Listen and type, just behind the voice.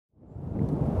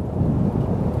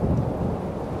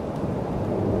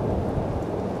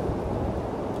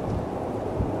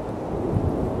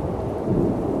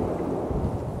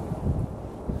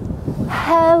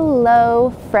Hello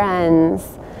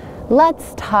friends,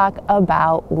 let's talk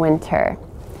about winter.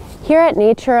 Here at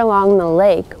Nature Along the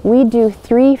Lake, we do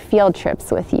 3 field trips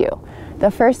with you.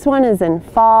 The first one is in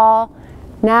fall,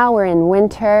 now we're in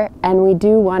winter, and we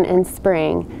do one in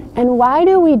spring. And why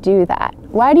do we do that?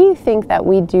 Why do you think that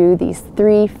we do these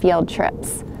 3 field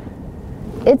trips?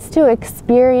 It's to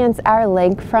experience our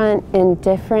lakefront in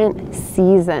different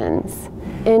seasons.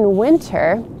 In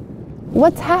winter,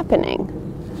 what's happening?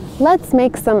 Let's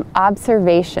make some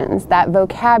observations, that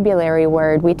vocabulary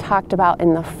word we talked about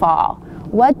in the fall.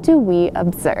 What do we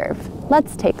observe?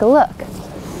 Let's take a look.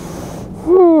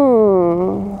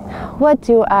 What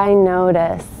do I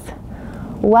notice?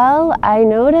 Well, I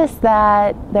notice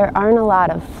that there aren't a lot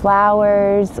of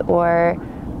flowers or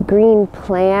green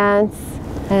plants.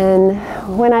 And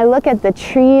when I look at the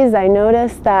trees, I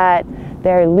notice that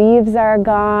their leaves are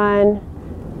gone.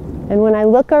 And when I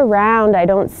look around, I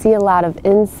don't see a lot of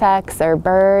insects or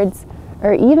birds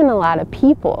or even a lot of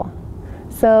people.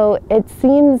 So it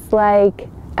seems like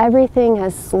everything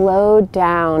has slowed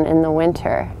down in the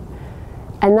winter.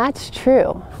 And that's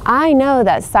true. I know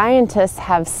that scientists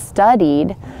have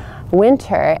studied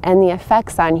winter and the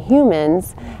effects on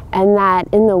humans, and that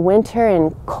in the winter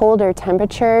and colder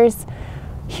temperatures,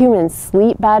 humans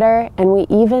sleep better and we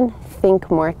even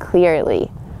think more clearly.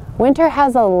 Winter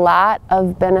has a lot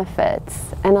of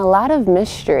benefits and a lot of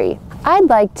mystery. I'd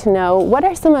like to know, what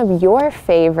are some of your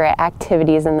favorite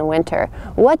activities in the winter?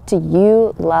 What do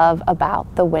you love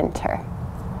about the winter?